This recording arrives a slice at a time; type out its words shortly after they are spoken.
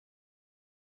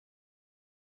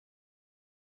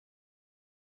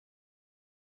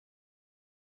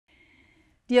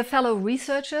Dear fellow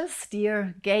researchers,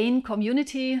 dear GAIN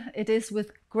community, it is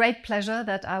with great pleasure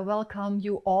that I welcome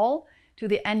you all to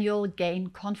the annual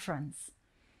GAIN Conference.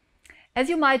 As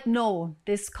you might know,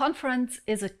 this conference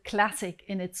is a classic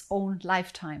in its own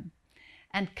lifetime.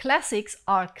 And classics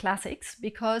are classics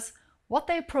because what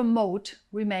they promote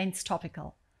remains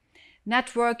topical.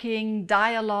 Networking,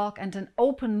 dialogue, and an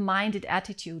open-minded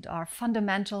attitude are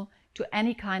fundamental to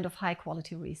any kind of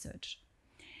high-quality research.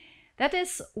 That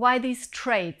is why these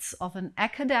traits of an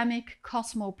academic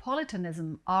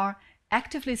cosmopolitanism are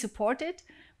actively supported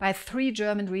by 3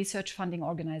 German research funding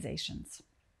organizations: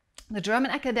 the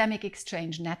German Academic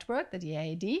Exchange Network, the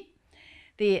DAAD,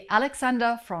 the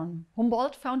Alexander von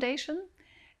Humboldt Foundation,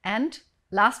 and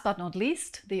last but not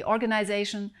least, the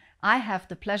organization I have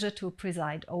the pleasure to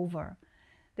preside over.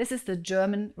 This is the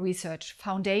German Research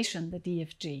Foundation, the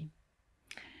DFG.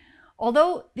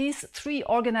 Although these 3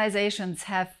 organizations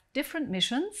have different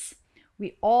missions,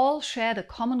 we all share the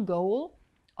common goal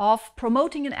of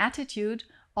promoting an attitude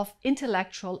of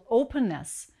intellectual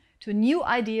openness to new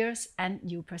ideas and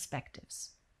new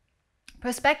perspectives.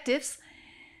 Perspectives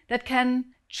that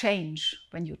can change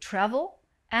when you travel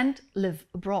and live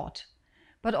abroad,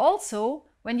 but also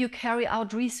when you carry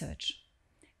out research.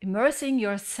 Immersing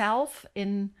yourself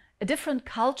in a different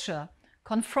culture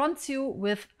confronts you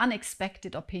with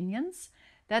unexpected opinions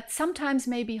that sometimes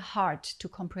may be hard to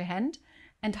comprehend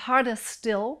and harder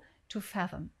still to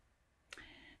fathom.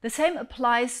 The same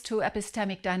applies to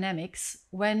epistemic dynamics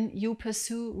when you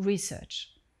pursue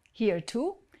research. Here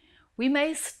too, we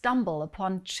may stumble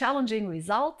upon challenging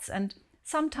results and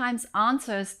sometimes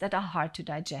answers that are hard to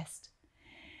digest.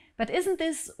 But isn't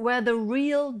this where the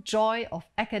real joy of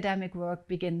academic work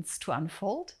begins to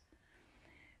unfold?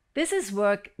 This is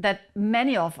work that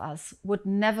many of us would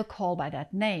never call by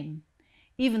that name,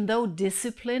 even though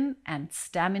discipline and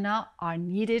stamina are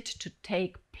needed to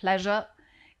take pleasure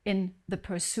in the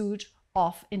pursuit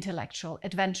of intellectual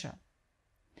adventure.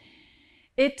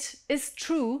 It is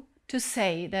true to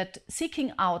say that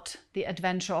seeking out the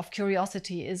adventure of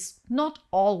curiosity is not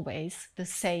always the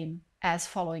same as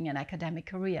following an academic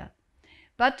career,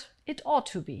 but it ought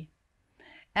to be.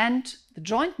 And the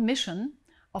joint mission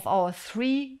of our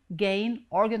 3 GAIN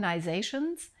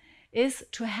organizations is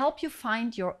to help you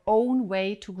find your own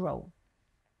way to grow,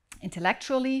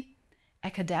 intellectually,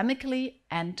 academically,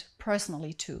 and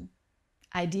personally too.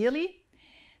 Ideally,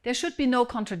 there should be no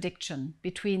contradiction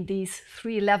between these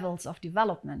 3 levels of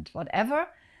development. Whatever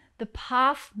the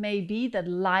path may be that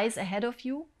lies ahead of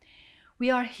you, we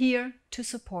are here to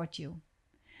support you.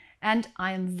 And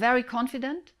I am very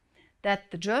confident that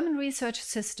the German research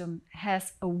system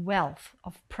has a wealth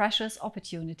of precious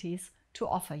opportunities to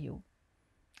offer you.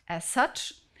 As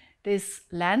such, this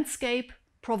landscape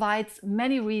provides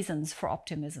many reasons for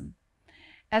optimism,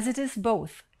 as it is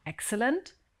both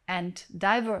excellent and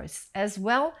diverse, as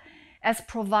well as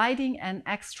providing an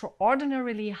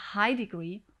extraordinarily high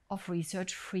degree of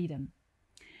research freedom.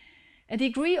 A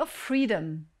degree of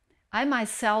freedom I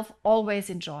myself always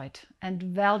enjoyed and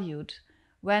valued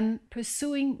when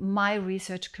pursuing my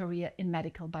research career in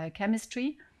medical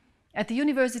biochemistry at the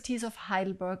universities of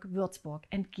Heidelberg, Würzburg,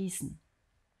 and Gießen.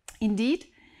 Indeed,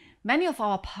 many of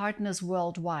our partners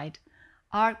worldwide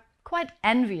are quite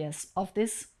envious of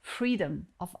this freedom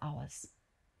of ours.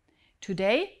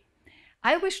 Today,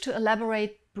 I wish to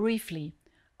elaborate briefly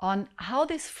on how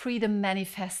this freedom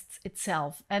manifests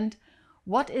itself and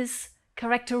what is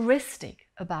characteristic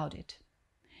about it.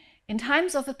 In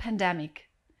times of a pandemic,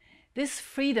 this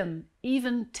freedom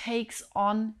even takes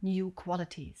on new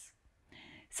qualities,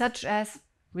 such as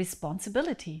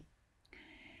responsibility.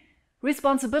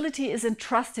 Responsibility is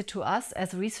entrusted to us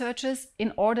as researchers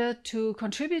in order to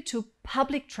contribute to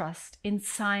public trust in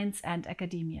science and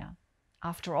academia.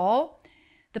 After all,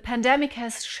 the pandemic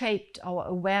has shaped our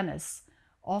awareness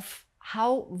of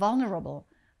how vulnerable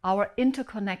our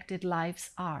interconnected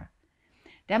lives are,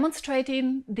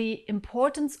 demonstrating the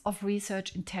importance of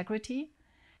research integrity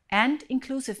and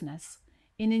inclusiveness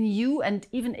in a new and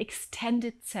even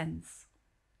extended sense.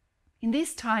 In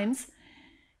these times,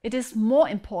 it is more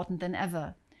important than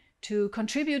ever to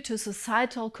contribute to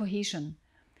societal cohesion,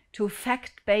 to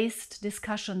fact-based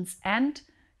discussions, and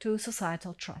to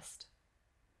societal trust.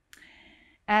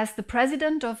 As the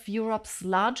president of Europe's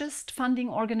largest funding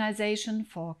organization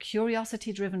for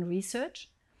curiosity-driven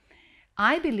research,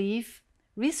 I believe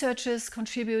researchers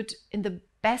contribute in the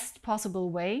best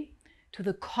possible way to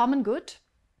the common good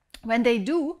when they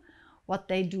do what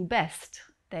they do best.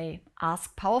 They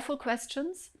ask powerful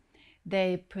questions,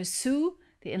 they pursue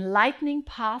the enlightening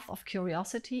path of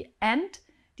curiosity and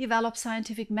develop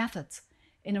scientific methods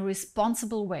in a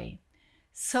responsible way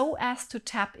so as to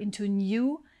tap into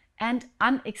new and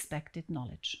unexpected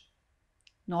knowledge.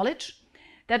 Knowledge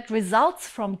that results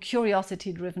from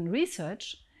curiosity-driven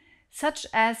research, such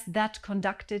as that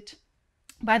conducted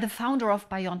by the founder of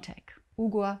BioNTech,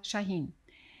 Ugur Sahin.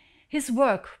 His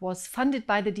work was funded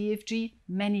by the DFG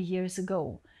many years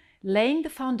ago, laying the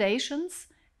foundations,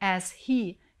 as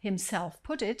he himself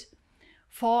put it,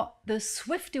 for the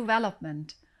swift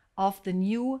development of the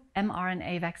new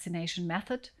mRNA vaccination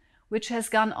method, which has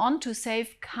gone on to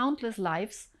save countless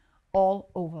lives all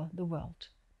over the world.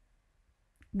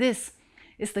 This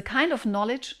is the kind of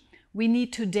knowledge we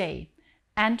need today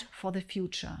and for the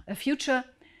future, a future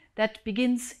that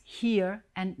begins here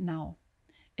and now.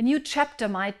 A new chapter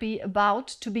might be about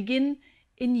to begin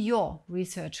in your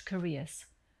research careers,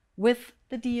 with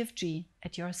the DFG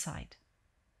at your side.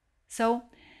 So,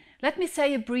 let me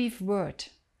say a brief word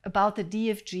about the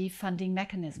DFG funding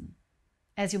mechanism.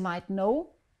 As you might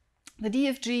know, the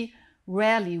DFG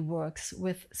rarely works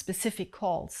with specific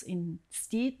calls.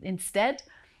 Instead,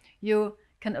 you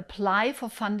can apply for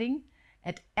funding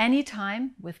at any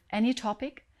time with any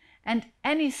topic and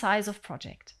any size of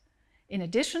project. In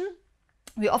addition,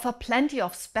 we offer plenty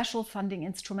of special funding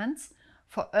instruments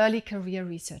for early career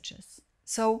researchers.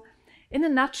 So, in a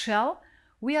nutshell,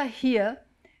 we are here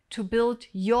to build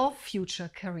your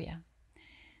future career.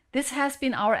 This has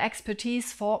been our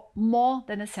expertise for more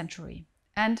than a century.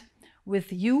 And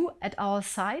with you at our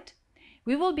side,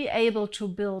 we will be able to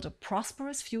build a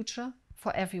prosperous future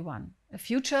for everyone. A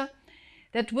future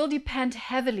that will depend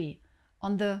heavily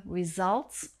on the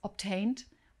results obtained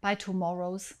by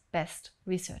tomorrow's best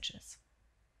researchers.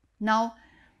 Now,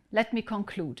 let me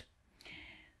conclude.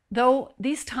 Though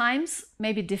these times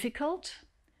may be difficult,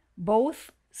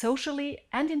 both socially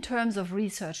and in terms of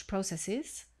research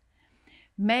processes,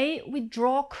 may we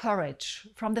draw courage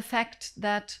from the fact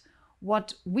that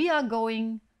what we are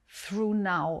going through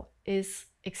now is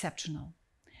exceptional.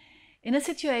 In a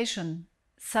situation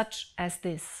such as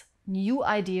this, new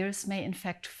ideas may in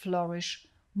fact flourish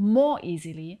more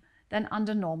easily than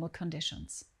under normal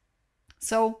conditions.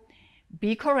 So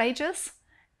be courageous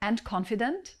and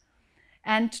confident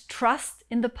and trust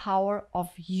in the power of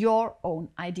your own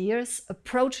ideas,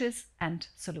 approaches and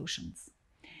solutions.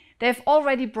 They have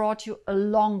already brought you a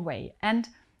long way and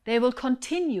they will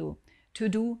continue to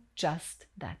do just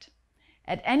that.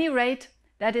 At any rate,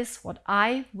 that is what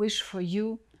I wish for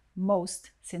you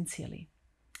most sincerely.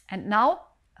 And now,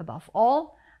 above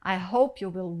all, I hope you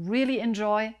will really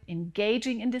enjoy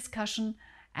engaging in discussion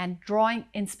and drawing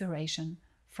inspiration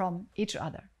from each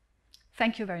other.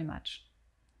 Thank you very much.